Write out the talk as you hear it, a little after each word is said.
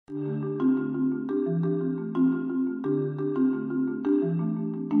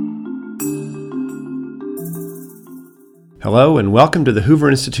Hello and welcome to the Hoover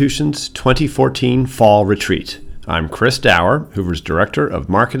Institution's 2014 Fall Retreat. I'm Chris Dower, Hoover's Director of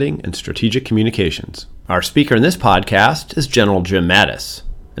Marketing and Strategic Communications. Our speaker in this podcast is General Jim Mattis,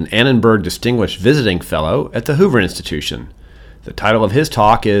 an Annenberg Distinguished Visiting Fellow at the Hoover Institution. The title of his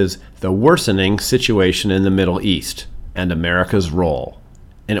talk is The Worsening Situation in the Middle East and America's Role,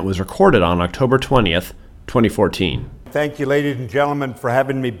 and it was recorded on October 20th, 2014. Thank you, ladies and gentlemen, for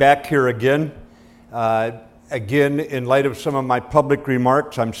having me back here again. Again, in light of some of my public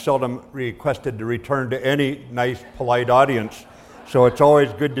remarks, I'm seldom requested to return to any nice, polite audience. So it's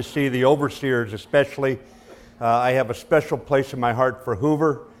always good to see the overseers, especially. I have a special place in my heart for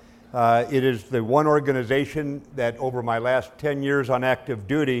Hoover. It is the one organization that over my last 10 years on active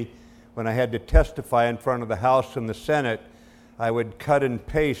duty, when I had to testify in front of the House and the Senate, I would cut and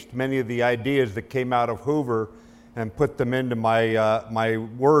paste many of the ideas that came out of Hoover and put them into my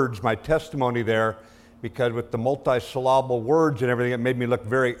words, my testimony there, because with the multi-syllable words and everything, it made me look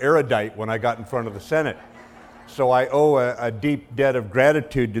very erudite when I got in front of the Senate. So I owe a deep debt of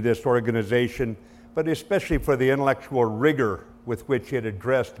gratitude to this organization, but especially for the intellectual rigor with which it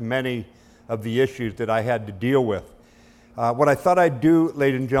addressed many of the issues that I had to deal with. What I thought I'd do,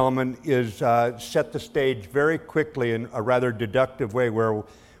 ladies and gentlemen, is set the stage very quickly in a rather deductive way where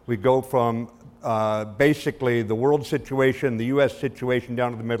we go from basically the world situation, the U.S. situation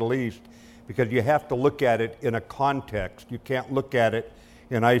down to the Middle East, because you have to look at it in a context. You can't look at it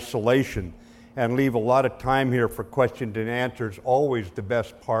in isolation and leave a lot of time here for questions and answers, always the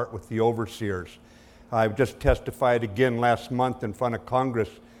best part with the overseers. I've just testified again last month in front of Congress,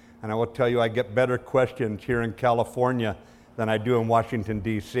 and I will tell you I get better questions here in California than I do in Washington,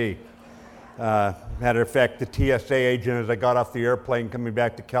 D.C. Matter of fact, the TSA agent, as I got off the airplane coming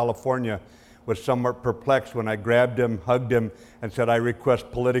back to California, was somewhat perplexed when I grabbed him, hugged him, and said, "I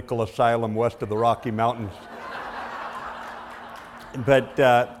request political asylum west of the Rocky Mountains." But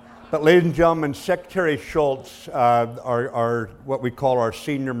ladies and gentlemen, Secretary Schultz, our what we call our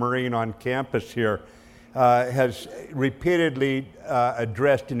senior Marine on campus here, has repeatedly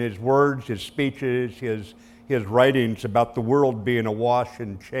addressed in his words, his speeches, his writings about the world being awash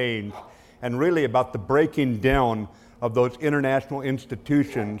in change, and really about the breaking down of those international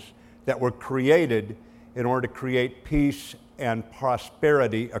institutions that were created in order to create peace and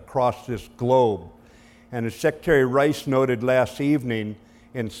prosperity across this globe. And as Secretary Rice noted last evening,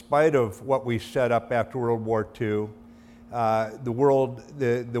 in spite of what we set up after World War II, the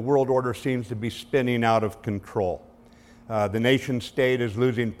world order seems to be spinning out of control. The nation state is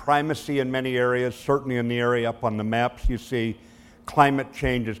losing primacy in many areas, certainly in the area up on the maps you see. Climate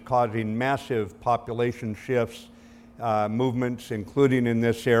change is causing massive population shifts, movements, including in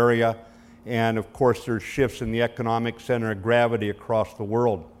this area, and of course there's shifts in the economic center of gravity across the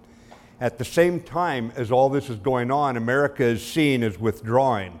world. At the same time as all this is going on, America is seen as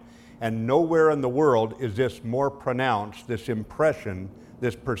withdrawing, and nowhere in the world is this more pronounced, this impression,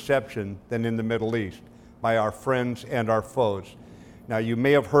 this perception, than in the Middle East by our friends and our foes. Now, you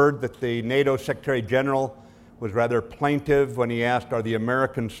may have heard that the NATO Secretary General was rather plaintive when he asked, are the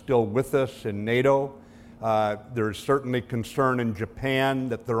Americans still with us in NATO? There's certainly concern in Japan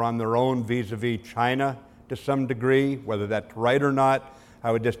that they're on their own vis-a-vis China to some degree. Whether that's right or not,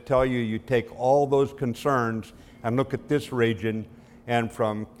 I would just tell you, you take all those concerns and look at this region, and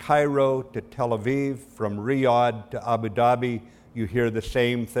from Cairo to Tel Aviv, from Riyadh to Abu Dhabi, you hear the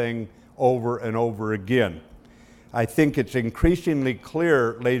same thing over and over again. I think it's increasingly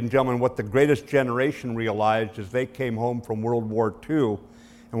clear, ladies and gentlemen, what the greatest generation realized as they came home from World War II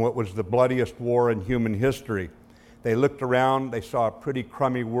and what was the bloodiest war in human history. They looked around, they saw a pretty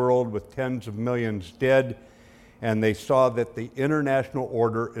crummy world with tens of millions dead, and they saw that the international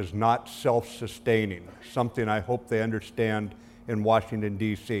order is not self-sustaining, something I hope they understand in Washington,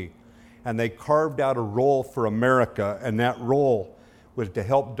 D.C. And they carved out a role for America, and that role was to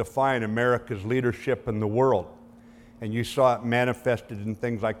help define America's leadership in the world. And you saw it manifested in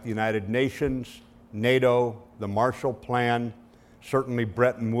things like the United Nations, NATO, the Marshall Plan, certainly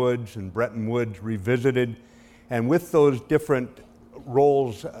Bretton Woods and Bretton Woods revisited. And with those different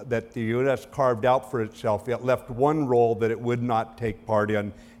roles that the U.S. carved out for itself, it left one role that it would not take part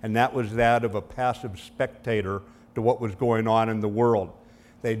in, and that was that of a passive spectator to what was going on in the world.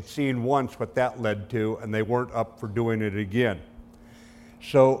 They'd seen once what that led to, and they weren't up for doing it again.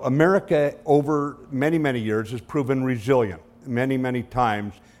 So America, over many, many years, has proven resilient many, many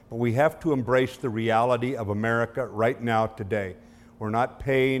times, but we have to embrace the reality of America right now, today. We're not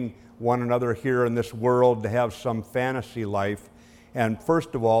paying one another here in this world to have some fantasy life. And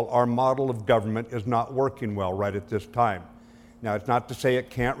first of all, our model of government is not working well right at this time. Now, it's not to say it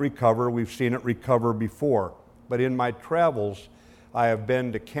can't recover. We've seen it recover before. But in my travels, I have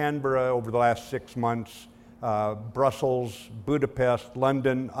been to Canberra over the last 6 months, Brussels, Budapest,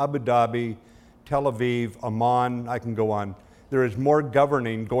 London, Abu Dhabi, Tel Aviv, Amman, I can go on. There is more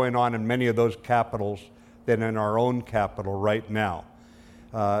governing going on in many of those capitals than in our own capital right now.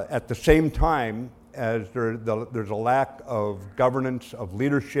 At the same time, as there's a lack of governance, of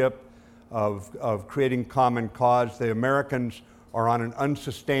leadership, of creating common cause, the Americans are on an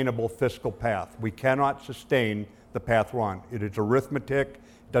unsustainable fiscal path. We cannot sustain the path we're on. It is arithmetic.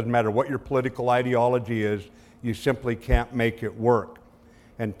 It doesn't matter what your political ideology is. You simply can't make it work.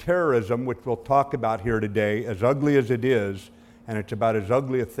 And terrorism, which we'll talk about here today, as ugly as it is, and it's about as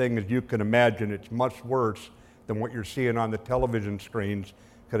ugly a thing as you can imagine, it's much worse than what you're seeing on the television screens,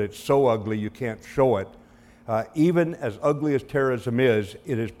 because it's so ugly you can't show it. Even as ugly as terrorism is,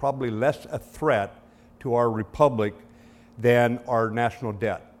 it is probably less a threat to our republic than our national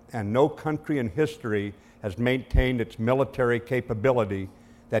debt. And no country in history has maintained its military capability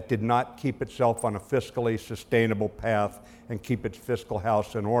that did not keep itself on a fiscally sustainable path and keep its fiscal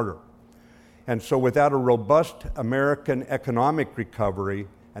house in order. And so without a robust American economic recovery,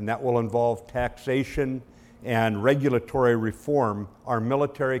 and that will involve taxation and regulatory reform, our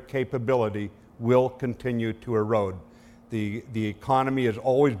military capability will continue to erode. The economy has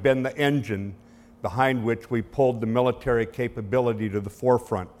always been the engine behind which we pulled the military capability to the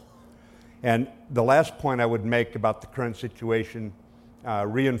forefront. And the last point I would make about the current situation,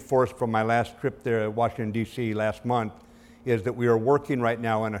 reinforced from my last trip there at Washington, D.C. last month, is that we are working right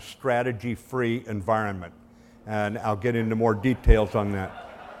now in a strategy-free environment. And I'll get into more details on that.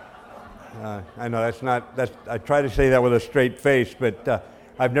 I know I try to say that with a straight face, but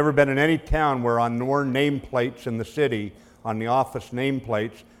I've never been in any town where on more nameplates in the city, on the office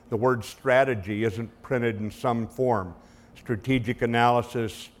nameplates, the word strategy isn't printed in some form. Strategic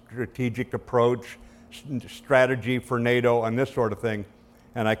analysis, strategic approach, strategy for NATO, and this sort of thing.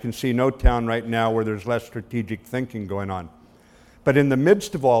 And I can see no town right now where there's less strategic thinking going on. But in the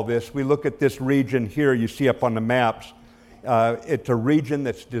midst of all this, we look at this region here you see up on the maps. It's a region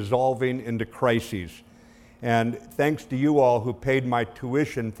that's dissolving into crises. And thanks to you all who paid my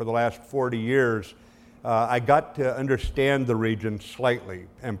tuition for the last 40 years, I got to understand the region slightly.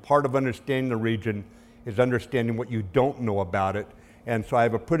 And part of understanding the region is understanding what you don't know about it. And so I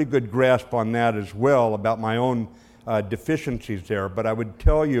have a pretty good grasp on that as well, about my own deficiencies there. But I would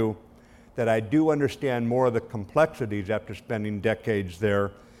tell you that I do understand more of the complexities after spending decades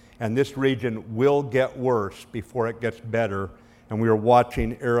there. And this region will get worse before it gets better. And we are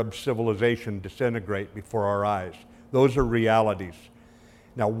watching Arab civilization disintegrate before our eyes. Those are realities.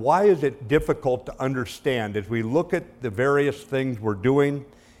 Now, why is it difficult to understand as we look at the various things we're doing,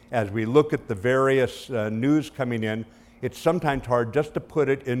 as we look at the various news coming in? It's sometimes hard just to put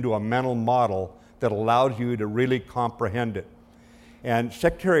it into a mental model that allows you to really comprehend it. And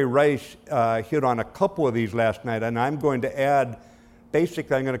Secretary Rice hit on a couple of these last night, and I'm going to add,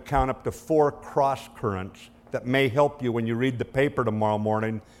 basically I'm going to count up to 4 crosscurrents that may help you when you read the paper tomorrow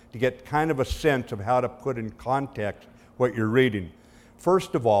morning to get kind of a sense of how to put in context what you're reading.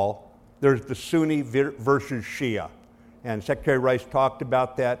 First of all, there's the Sunni versus Shia. And Secretary Rice talked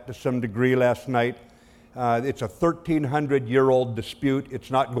about that to some degree last night. It's a 1,300-year-old dispute.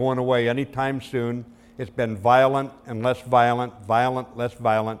 It's not going away anytime soon. It's been violent and less violent, violent, less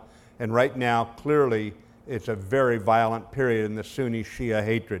violent. And right now, clearly, it's a very violent period in the Sunni-Shia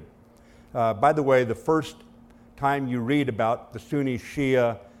hatred. By the way, the first time you read about the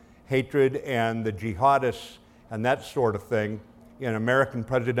Sunni-Shia hatred and the jihadists and that sort of thing in American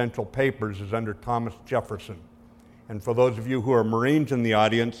presidential papers is under Thomas Jefferson. And for those of you who are Marines in the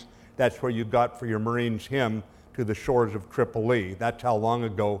audience, that's where you got for your Marines hymn, To the Shores of Tripoli. That's how long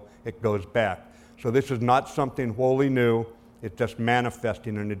ago it goes back. So this is not something wholly new. It's just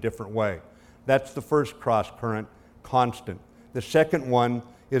manifesting in a different way. That's the first cross-current, constant. The second one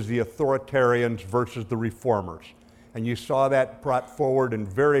is the authoritarians versus the reformers. And you saw that brought forward in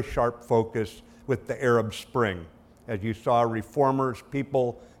very sharp focus with the Arab Spring. As you saw reformers,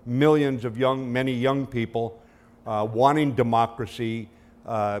 people, millions of many young people wanting democracy,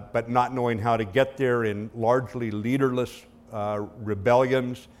 but not knowing how to get there in largely leaderless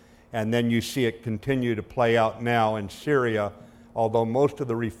rebellions. And then you see it continue to play out now in Syria, although most of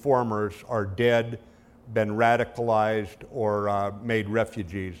the reformers are dead, been radicalized, or made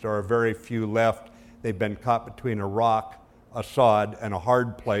refugees. There are very few left. They've been caught between Iraq, Assad, and a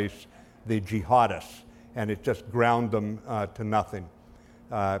hard place, the jihadists, and it just ground them to nothing.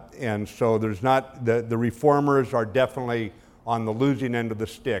 And so there's not, the reformers are definitely on the losing end of the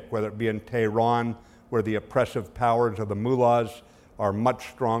stick, whether it be in Tehran, where the oppressive powers of the mullahs are much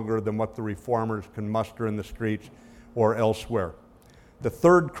stronger than what the reformers can muster in the streets or elsewhere. The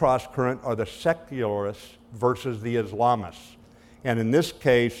third cross-current are the secularists versus the Islamists. And in this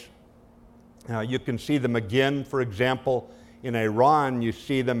case, you can see them again, for example, in Iran, you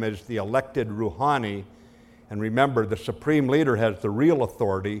see them as the elected Rouhani. And remember, the supreme leader has the real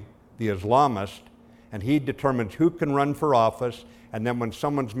authority, the Islamist, and he determines who can run for office. And then when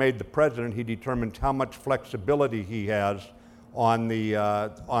someone's made the president, he determines how much flexibility he has on the,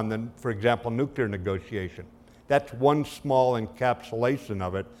 for example, nuclear negotiation. That's one small encapsulation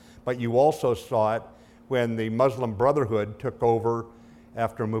of it. But you also saw it when the Muslim Brotherhood took over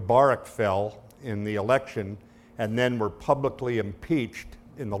after Mubarak fell in the election, and then were publicly impeached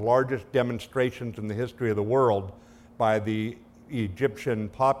in the largest demonstrations in the history of the world by the Egyptian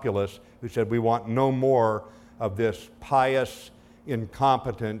populace, who said, we want no more of this pious,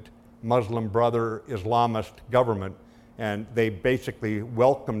 incompetent Muslim brother Islamist government. And they basically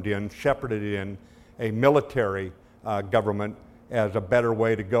welcomed in, shepherded in a military government as a better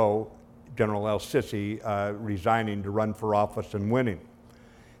way to go, General el-Sisi resigning to run for office and winning.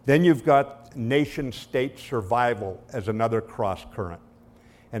 Then you've got nation-state survival as another cross-current.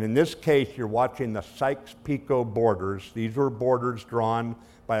 And in this case, you're watching the Sykes-Picot borders. These were borders drawn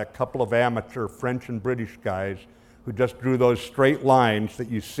by a couple of amateur French and British guys who just drew those straight lines that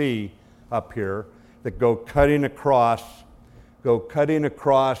you see up here that go cutting across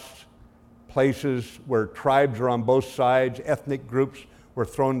places where tribes are on both sides, ethnic groups were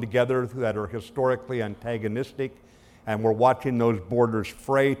thrown together that are historically antagonistic, and we're watching those borders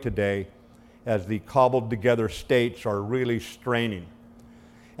fray today as the cobbled together states are really straining.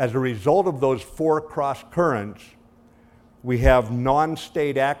 As a result of those four cross currents, we have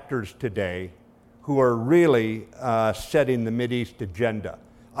non-state actors today who are really setting the Mideast agenda.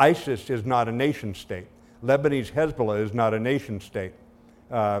 ISIS is not a nation state. Lebanese Hezbollah is not a nation state.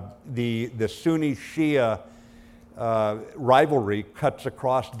 The Sunni-Shia rivalry cuts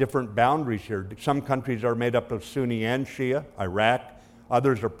across different boundaries here. Some countries are made up of Sunni and Shia, Iraq.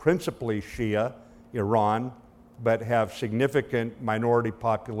 Others are principally Shia, Iran, but have significant minority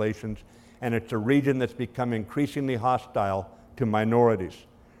populations. And it's a region that's become increasingly hostile to minorities.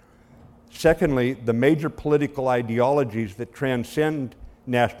 Secondly, the major political ideologies that transcend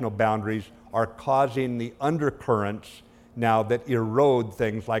national boundaries are causing the undercurrents now that erode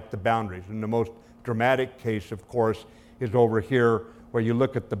things like the boundaries. And the most dramatic case, of course, is over here where you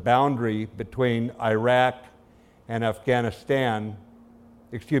look at the boundary between Iraq and Afghanistan,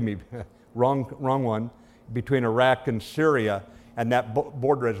 wrong one, between Iraq and Syria, and that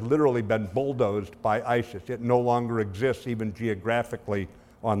border has literally been bulldozed by ISIS. It no longer exists even geographically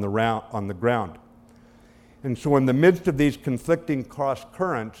on the ground. And so in the midst of these conflicting cross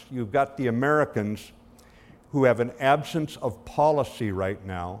currents, you've got the Americans who have an absence of policy right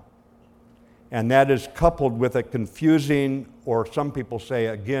now, and that is coupled with a confusing, or some people say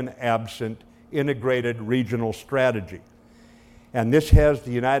again absent, integrated regional strategy. And this has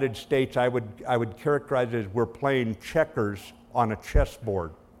the United States, I would characterize it as we're playing checkers on a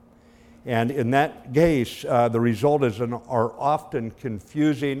chessboard. And in that case, the result are often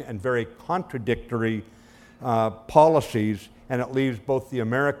confusing and very contradictory policies, and it leaves both the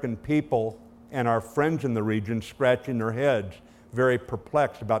American people and our friends in the region scratching their heads, very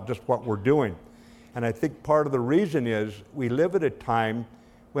perplexed about just what we're doing. And I think part of the reason is we live at a time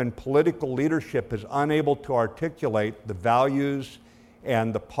when political leadership is unable to articulate the values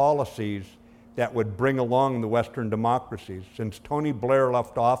and the policies that would bring along the Western democracies. Since Tony Blair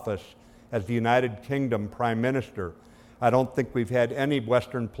left office as the United Kingdom Prime Minister, I don't think we've had any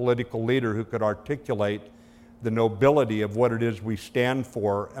Western political leader who could articulate the nobility of what it is we stand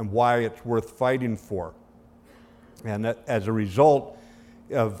for and why it's worth fighting for. And as a result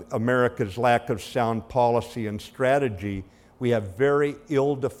of America's lack of sound policy and strategy, we have very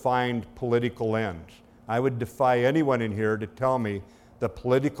ill-defined political ends. I would defy anyone in here to tell me the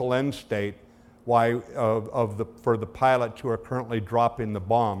political end state for the pilots who are currently dropping the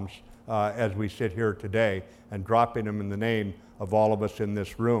bombs as we sit here today, and dropping them in the name of all of us in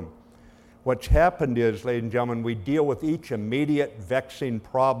this room. What's happened is, ladies and gentlemen, we deal with each immediate vexing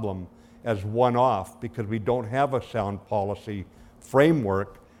problem as one-off because we don't have a sound policy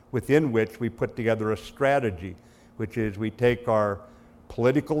framework within which we put together a strategy, which is we take our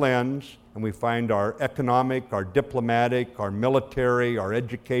political ends and we find our economic, our diplomatic, our military, our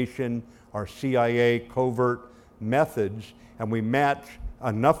education, our CIA covert methods, and we match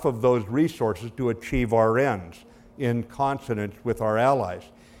enough of those resources to achieve our ends in consonance with our allies.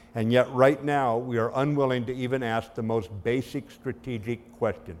 And yet right now we are unwilling to even ask the most basic strategic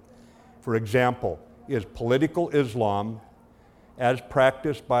question. For example, is political Islam as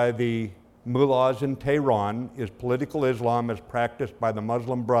practiced by the mullahs in Tehran, is political Islam as practiced by the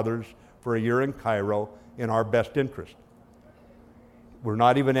Muslim Brothers for a year in Cairo in our best interest? We're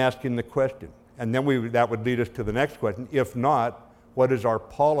not even asking the question. And then that would lead us to the next question. If not, what is our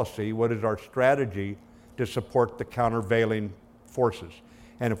policy, what is our strategy to support the countervailing forces?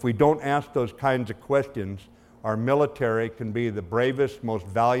 And if we don't ask those kinds of questions, our military can be the bravest, most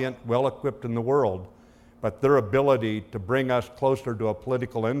valiant, well-equipped in the world, but their ability to bring us closer to a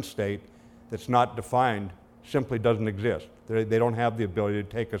political end state that's not defined simply doesn't exist. They don't have the ability to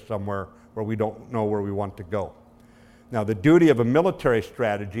take us somewhere where we don't know where we want to go. Now, the duty of a military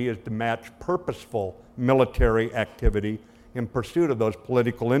strategy is to match purposeful military activity in pursuit of those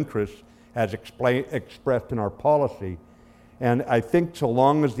political interests as expressed in our policy. And I think so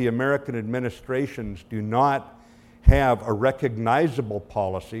long as the American administrations do not have a recognizable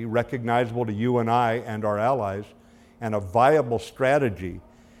policy, recognizable to you and I and our allies, and a viable strategy,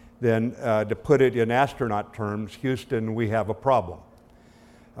 then to put it in astronaut terms, Houston, we have a problem.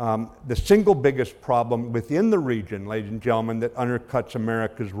 The single biggest problem within the region, ladies and gentlemen, that undercuts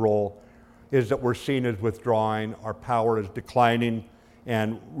America's role is that we're seen as withdrawing, our power is declining,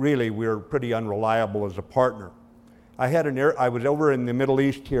 and really we're pretty unreliable as a partner. I was over in the Middle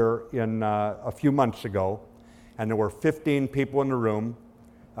East here a few months ago, and there were 15 people in the room.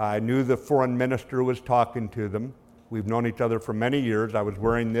 I knew the foreign minister who was talking to them. We've known each other for many years. I was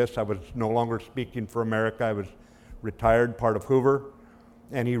wearing this. I was no longer speaking for America. I was retired, part of Hoover.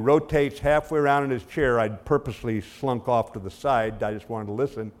 And he rotates halfway around in his chair. I'd purposely slunk off to the side. I just wanted to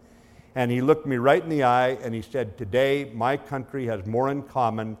listen. And he looked me right in the eye and he said, "Today, my country has more in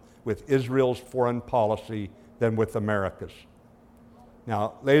common with Israel's foreign policy than with America's."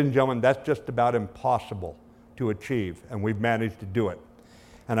 Now, ladies and gentlemen, that's just about impossible to achieve, and we've managed to do it.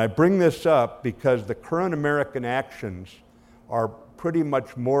 And I bring this up because the current American actions are pretty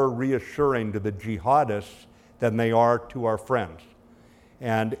much more reassuring to the jihadists than they are to our friends.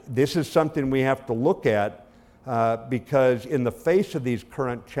 And this is something we have to look at because in the face of these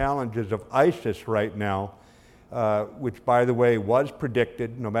current challenges of ISIS right now, which, by the way, was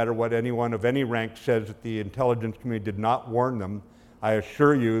predicted, no matter what anyone of any rank says that the intelligence community did not warn them, I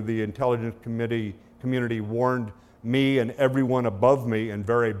assure you the intelligence community warned me and everyone above me in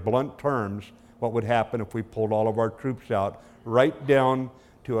very blunt terms what would happen if we pulled all of our troops out, right down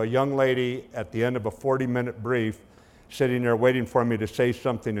to a young lady at the end of a 40-minute brief sitting there waiting for me to say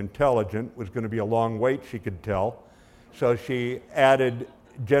something intelligent. It was going to be a long wait, she could tell. So she added,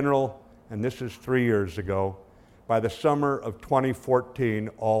 "General," and this is 3 years ago, "by the summer of 2014,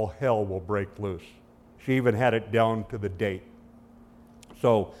 all hell will break loose." She even had it down to the date.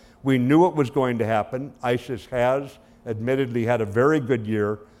 So we knew it was going to happen. ISIS has admittedly had a very good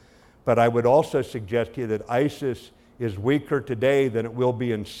year, but I would also suggest to you that ISIS is weaker today than it will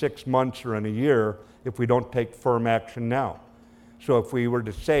be in 6 months or in a year if we don't take firm action now. So if we were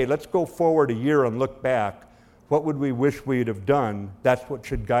to say, let's go forward a year and look back, what would we wish we'd have done? That's what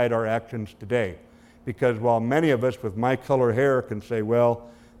should guide our actions today. Because while many of us with my color hair can say, well,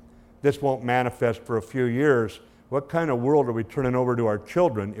 this won't manifest for a few years, what kind of world are we turning over to our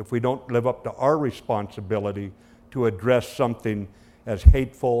children if we don't live up to our responsibility to address something as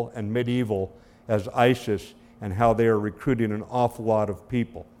hateful and medieval as ISIS and how they are recruiting an awful lot of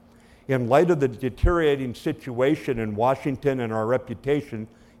people? In light of the deteriorating situation in Washington and our reputation,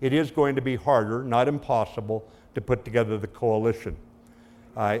 it is going to be harder, not impossible, to put together the coalition.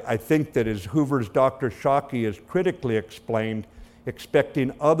 I think that as Hoover's Dr. Shockey has critically explained,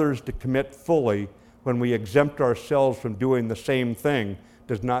 expecting others to commit fully when we exempt ourselves from doing the same thing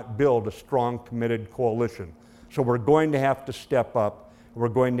does not build a strong, committed coalition. So we're going to have to step up. We're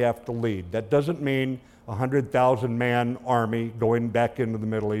going to have to lead. That doesn't mean a 100,000-man army going back into the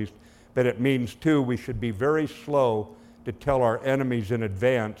Middle East, but it means, too, we should be very slow to tell our enemies in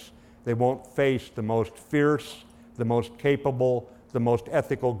advance they won't face the most fierce, the most capable, the most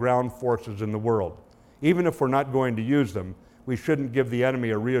ethical ground forces in the world. Even if we're not going to use them, we shouldn't give the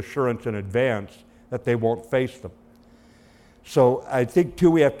enemy a reassurance in advance that they won't face them. So I think,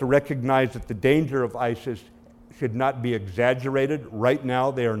 too, we have to recognize that the danger of ISIS should not be exaggerated. Right now,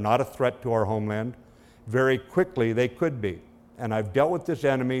 they are not a threat to our homeland. Very quickly, they could be. And I've dealt with this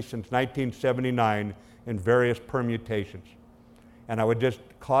enemy since 1979 in various permutations. And I would just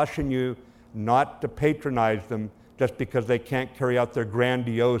caution you not to patronize them just because they can't carry out their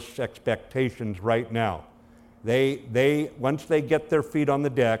grandiose expectations right now. Once they get their feet on the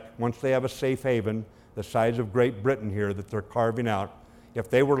deck, once they have a safe haven, the size of Great Britain here that they're carving out, if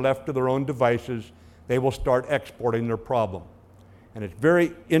they were left to their own devices, they will start exporting their problem. And it's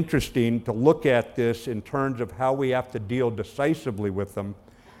very interesting to look at this in terms of how we have to deal decisively with them,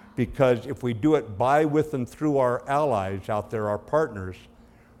 because if we do it by, with, and through our allies out there, our partners,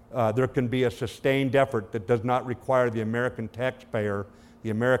 there can be a sustained effort that does not require the American taxpayer, the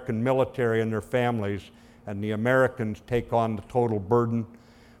American military and their families, and the Americans take on the total burden.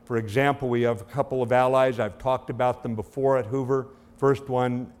 For example, we have a couple of allies. I've talked about them before at Hoover. First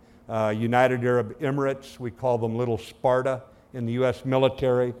one, United Arab Emirates. We call them Little Sparta in the U.S.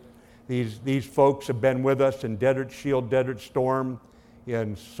 military. These folks have been with us in Desert Shield, Desert Storm,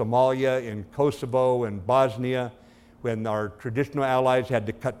 in Somalia, in Kosovo, in Bosnia. When our traditional allies had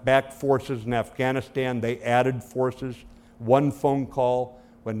to cut back forces in Afghanistan, they added forces. One phone call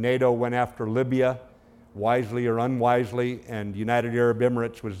when NATO went after Libya, wisely or unwisely, and United Arab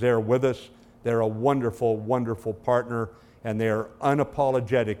Emirates was there with us. They're a wonderful, wonderful partner, and they are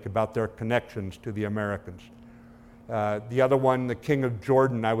unapologetic about their connections to the Americans. The other one, the King of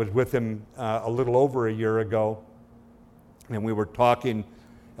Jordan, I was with him a little over a year ago, and we were talking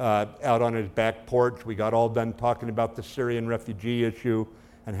out on his back porch. We got all done talking about the Syrian refugee issue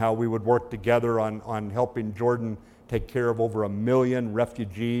and how we would work together on helping Jordan take care of over 1 million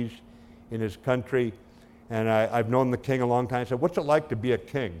refugees in his country. And I've known the king a long time. I said, what's it like to be a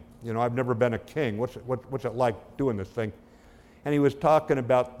king? You know, I've never been a king. What's it like doing this thing? And he was talking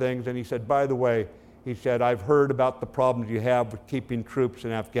about things, and he said, by the way, he said, I've heard about the problems you have with keeping troops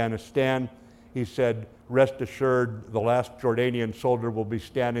in Afghanistan. He said, rest assured, the last Jordanian soldier will be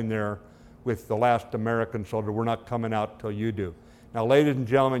standing there with the last American soldier. We're not coming out till you do. Now, ladies and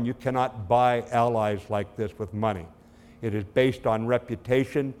gentlemen, you cannot buy allies like this with money. It is based on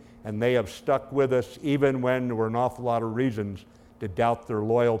reputation, and they have stuck with us even when there were an awful lot of reasons to doubt their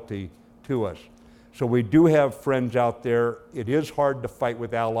loyalty to us. So we do have friends out there. It is hard to fight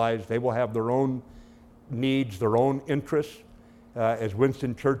with allies. They will have their own needs, their own interests. As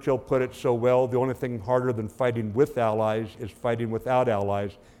Winston Churchill put it so well, the only thing harder than fighting with allies is fighting without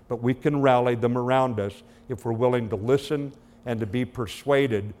allies. But we can rally them around us if we're willing to listen and to be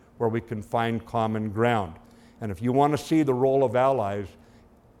persuaded where we can find common ground. And if you want to see the role of allies,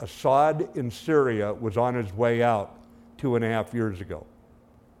 Assad in Syria was on his way out 2.5 years ago.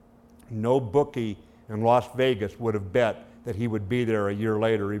 No bookie in Las Vegas would have bet that he would be there a year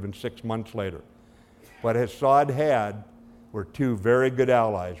later, even 6 months later. What Assad had were two very good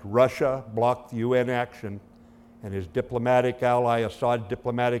allies. Russia blocked the UN action, and his diplomatic ally, Assad's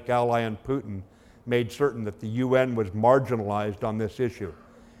diplomatic ally in Putin, made certain that the UN was marginalized on this issue.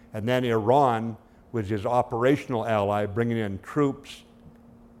 And then Iran was his operational ally, bringing in troops,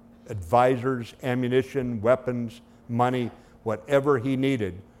 advisors, ammunition, weapons, money, whatever he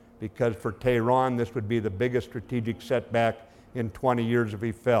needed, because for Tehran, this would be the biggest strategic setback in 20 years if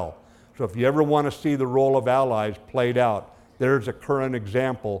he fell. So if you ever want to see the role of allies played out, there's a current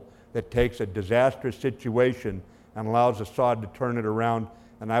example that takes a disastrous situation and allows Assad to turn it around,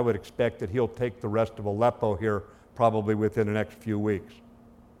 and I would expect that he'll take the rest of Aleppo here probably within the next few weeks.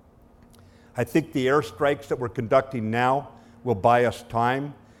 I think the airstrikes that we're conducting now will buy us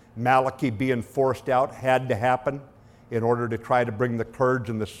time. Maliki being forced out had to happen in order to try to bring the Kurds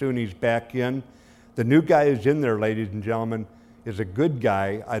and the Sunnis back in. The new guy who's in there, ladies and gentlemen, is a good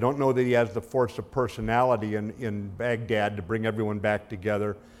guy. I don't know that he has the force of personality in Baghdad to bring everyone back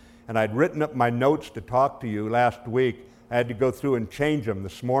together. And I'd written up my notes to talk to you last week. I had to go through and change them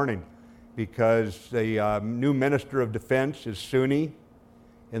this morning because the new Minister of Defense is Sunni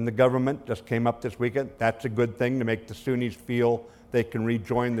in the government, just came up this weekend. That's a good thing to make the Sunnis feel they can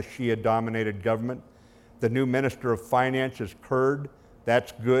rejoin the Shia-dominated government. The new Minister of Finance is Kurd.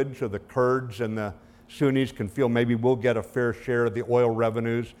 That's good, so the Kurds and the Sunnis can feel maybe we'll get a fair share of the oil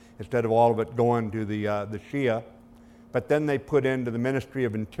revenues instead of all of it going to the Shia. But then they put into the Ministry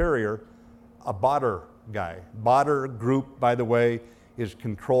of Interior a Badr guy. Badr group, by the way, is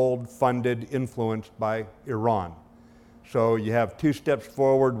controlled, funded, influenced by Iran. So you have 2 steps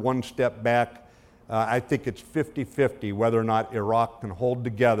forward, 1 step back. I think it's 50-50 whether or not Iraq can hold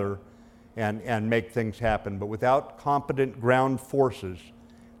together and make things happen. But without competent ground forces,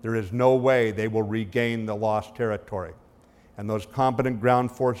 there is no way they will regain the lost territory. And those competent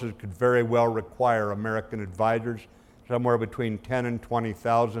ground forces could very well require American advisors, somewhere between 10 and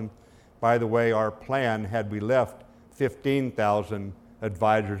 20,000. By the way, our plan, had we left 15,000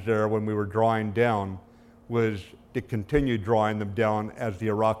 advisors there when we were drawing down, was to continue drawing them down as the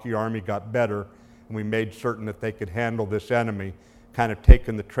Iraqi army got better and we made certain that they could handle this enemy, kind of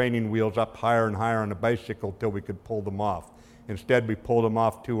taking the training wheels up higher and higher on a bicycle till we could pull them off. Instead, we pulled them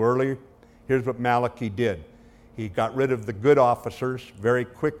off too early. Here's what Maliki did. He got rid of the good officers very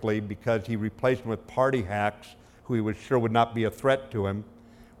quickly because he replaced them with party hacks who who he was sure would not be a threat to him.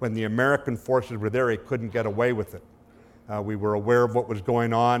 When the American forces were there, he couldn't get away with it. We were aware of what was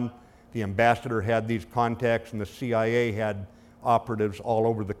going on. The ambassador had these contacts, and the CIA had operatives all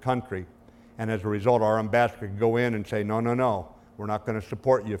over the country. And as a result, our ambassador could go in and say, no, no, no, we're not going to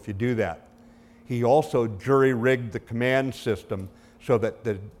support you if you do that. He also jury-rigged the command system so that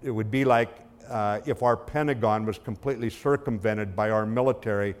it would be like if our Pentagon was completely circumvented by our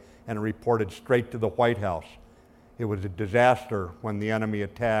military and reported straight to the White House. It was a disaster when the enemy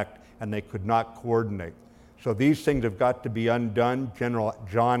attacked and they could not coordinate. So these things have got to be undone. General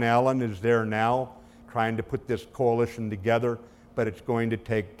John Allen is there now trying to put this coalition together, but it's going to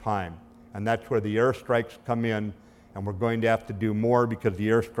take time. And that's where the airstrikes come in, and we're going to have to do more because the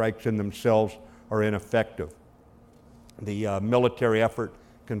airstrikes in themselves are ineffective. The military effort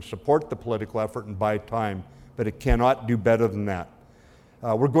can support the political effort and buy time, but it cannot do better than that.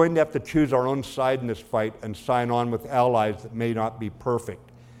 We're going to have to choose our own side in this fight and sign on with allies that may not be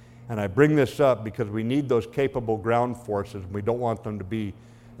perfect. And I bring this up because we need those capable ground forces, and we don't want them to be,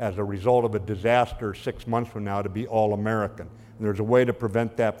 as a result of a disaster 6 months from now, to be all American. And there's a way to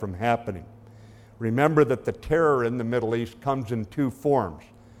prevent that from happening. Remember that the terror in the Middle East comes in two forms.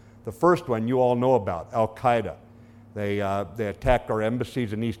 The first one you all know about, Al-Qaeda. They attacked our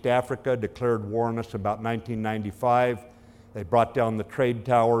embassies in East Africa, declared war on us about 1995. They brought down the trade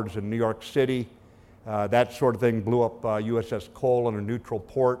towers in New York City. That sort of thing blew up USS Cole in a neutral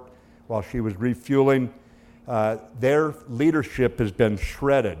port while she was refueling. Their leadership has been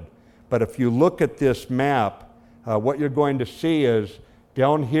shredded. But if you look at this map, what you're going to see is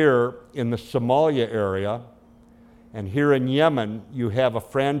down here in the Somalia area, and here in Yemen, you have a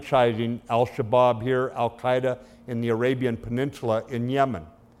franchising Al-Shabaab here, Al-Qaeda in the Arabian Peninsula in Yemen.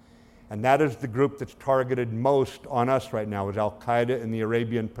 And that is the group that's targeted most on us right now, is Al-Qaeda in the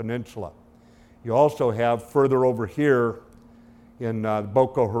Arabian Peninsula. You also have further over here in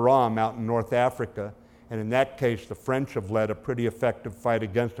Boko Haram out in North Africa, and in that case, the French have led a pretty effective fight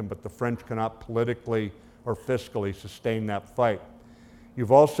against them, but the French cannot politically or fiscally sustain that fight.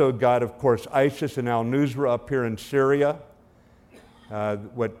 You've also got, of course, ISIS and al-Nusra up here in Syria,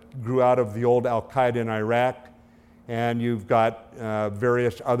 what grew out of the old Al-Qaeda in Iraq. And you've got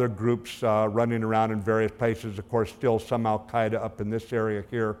various other groups running around in various places. Of course, still some Al-Qaeda up in this area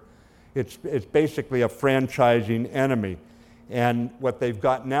here. It's basically a franchising enemy. And what they've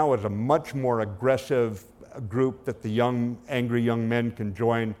got now is a much more aggressive group that the angry young men can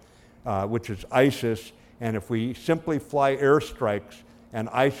join, which is ISIS. And if we simply fly airstrikes, and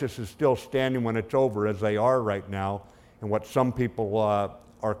ISIS is still standing when it's over, as they are right now, and what some people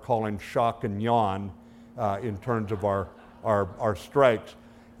are calling shock and yawn, in terms of our strikes,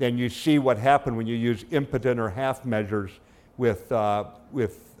 then you see what happened when you use impotent or half measures with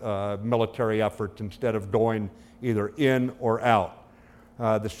military efforts instead of going either in or out.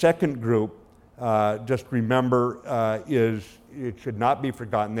 The second group, just remember, it should not be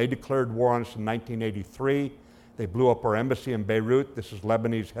forgotten. They declared war on us in 1983. They blew up our embassy in Beirut. This is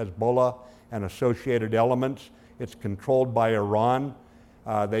Lebanese Hezbollah and associated elements. It's controlled by Iran.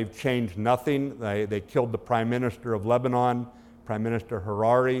 They've changed nothing. They killed the Prime Minister of Lebanon, Prime Minister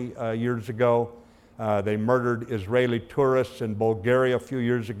Harari, years ago. They murdered Israeli tourists in Bulgaria a few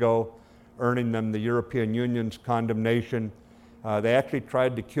years ago, earning them the European Union's condemnation. They actually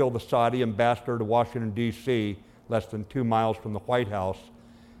tried to kill the Saudi ambassador to Washington, D.C., less than 2 miles from the White House,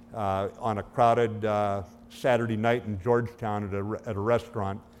 on a crowded Saturday night in Georgetown at a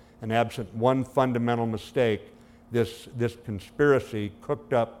restaurant. And absent one fundamental mistake, this conspiracy,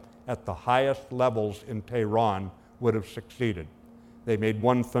 cooked up at the highest levels in Tehran, would have succeeded. They made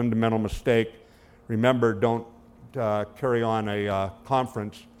one fundamental mistake. Remember, don't carry on a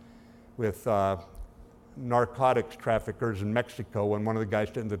conference with narcotics traffickers in Mexico when one of the guys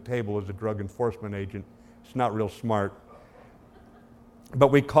sitting at the table is a drug enforcement agent. It's not real smart. But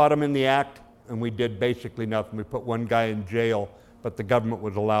we caught him in the act, and we did basically nothing. We put one guy in jail, but the government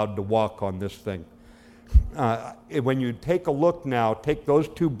was allowed to walk on this thing. When you take a look now, take those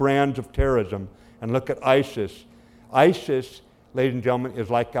two brands of terrorism and look at ISIS. ISIS, ladies and gentlemen, is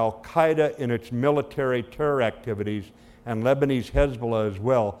like Al-Qaeda in its military terror activities, and Lebanese Hezbollah as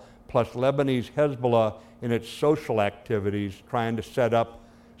well, plus Lebanese Hezbollah in its social activities, trying to set up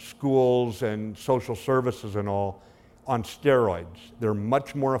schools and social services and all on steroids. They're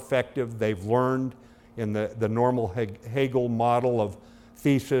much more effective. They've learned in the normal Hegel model of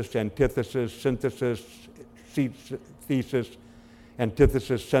thesis, antithesis, synthesis, thesis,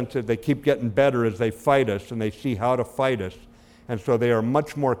 antithesis, synthesis. They keep getting better as they fight us, and they see how to fight us. And so they are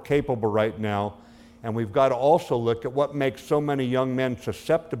much more capable right now. And we've got to also look at what makes so many young men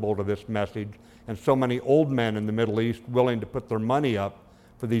susceptible to this message and so many old men in the Middle East willing to put their money up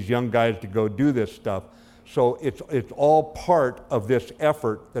for these young guys to go do this stuff. So it's all part of this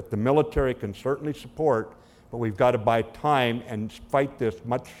effort that the military can certainly support, but we've got to buy time and fight this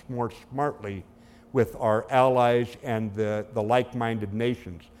much more smartly with our allies and the like-minded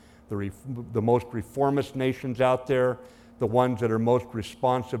nations, the most reformist nations out there, the ones that are most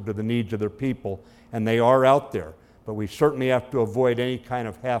responsive to the needs of their people, and they are out there. But we certainly have to avoid any kind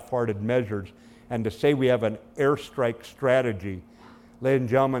of half-hearted measures. And to say we have an airstrike strategy, ladies and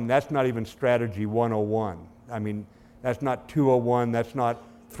gentlemen, that's not even strategy 101. I mean, that's not 201, that's not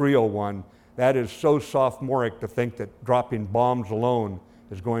 301. That is so sophomoric to think that dropping bombs alone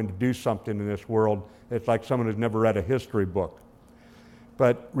is going to do something in this world. It's like someone who's never read a history book.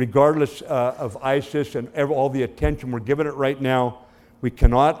 But regardless of ISIS and all the attention we're giving it right now, we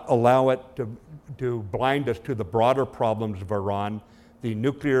cannot allow it to blind us to the broader problems of Iran. The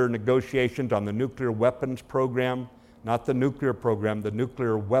nuclear negotiations on the nuclear weapons program, not the nuclear program, the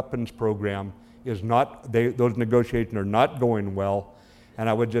nuclear weapons program is not, those negotiations are not going well. And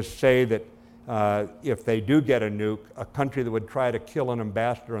I would just say that if they do get a nuke, a country that would try to kill an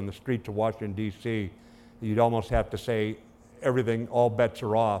ambassador on the streets of Washington, D.C., you'd almost have to say everything, all bets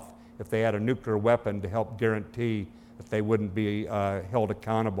are off if they had a nuclear weapon to help guarantee that they wouldn't be held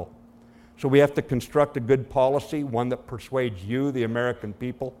accountable. So we have to construct a good policy, one that persuades you, the American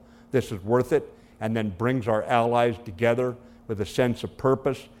people, this is worth it, and then brings our allies together with a sense of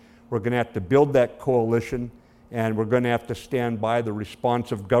purpose. We're going to have to build that coalition, and we're going to have to stand by the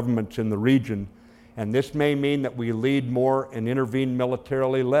responsive governments in the region. And this may mean that we lead more and intervene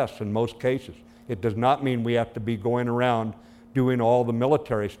militarily less in most cases. It does not mean we have to be going around doing all the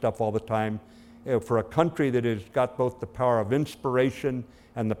military stuff all the time. For a country that has got both the power of inspiration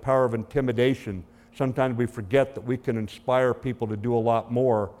and the power of intimidation, sometimes we forget that we can inspire people to do a lot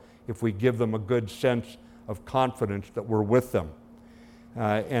more if we give them a good sense of confidence that we're with them.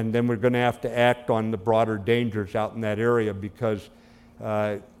 And then we're going to have to act on the broader dangers out in that area, because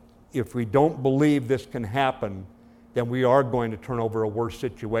if we don't believe this can happen, then we are going to turn over a worse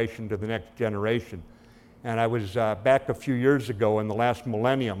situation to the next generation. And I was back a few years ago in the last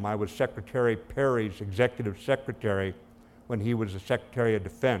millennium, I was Secretary Perry's executive secretary when he was the Secretary of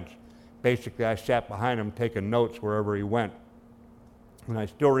Defense. Basically, I sat behind him taking notes wherever he went. And I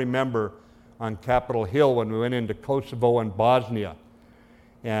still remember on Capitol Hill when we went into Kosovo and Bosnia.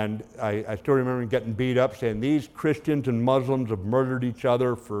 And I still remember getting beat up saying, these Christians and Muslims have murdered each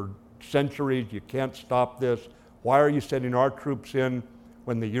other for centuries. You can't stop this. Why are you sending our troops in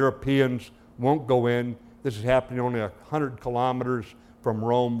when the Europeans won't go in? This is happening only 100 kilometers from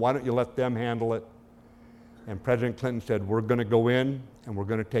Rome. Why don't you let them handle it? And President Clinton said, we're going to go in and we're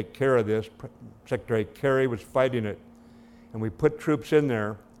going to take care of this. Secretary Kerry was fighting it. And we put troops in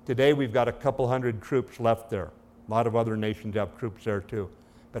there. Today we've got a couple hundred troops left there. A lot of other nations have troops there too.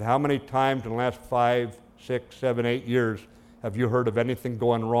 But how many times in the last 5, 6, 7, 8 years have you heard of anything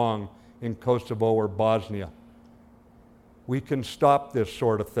going wrong in Kosovo or Bosnia? We can stop this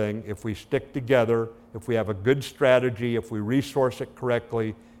sort of thing if we stick together, if we have a good strategy, if we resource it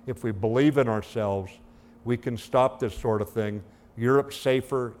correctly, if we believe in ourselves. We can stop this sort of thing. Europe's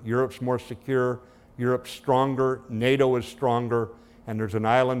safer, Europe's more secure, Europe's stronger, NATO is stronger, and there's an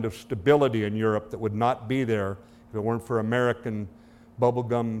island of stability in Europe that would not be there if it weren't for American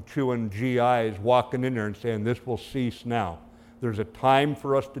bubblegum chewing GIs walking in there and saying, this will cease now. There's a time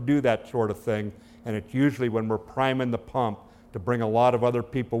for us to do that sort of thing, and it's usually when we're priming the pump to bring a lot of other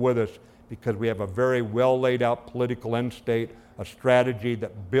people with us, because we have a very well laid out political end state, a strategy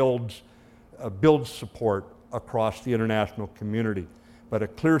that builds support across the international community. But a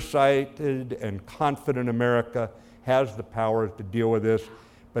clear-sighted and confident America has the power to deal with this.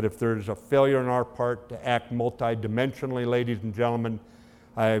 But if there's a failure on our part to act multidimensionally, ladies and gentlemen,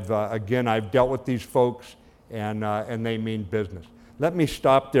 I've dealt with these folks, and they mean business. Let me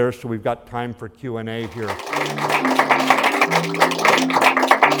stop there so we've got time for Q&A here.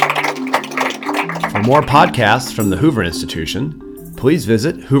 For more podcasts from the Hoover Institution, please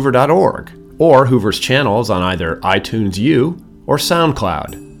visit hoover.org or Hoover's channels on either iTunes U or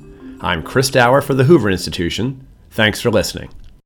SoundCloud. I'm Chris Dower for the Hoover Institution. Thanks for listening.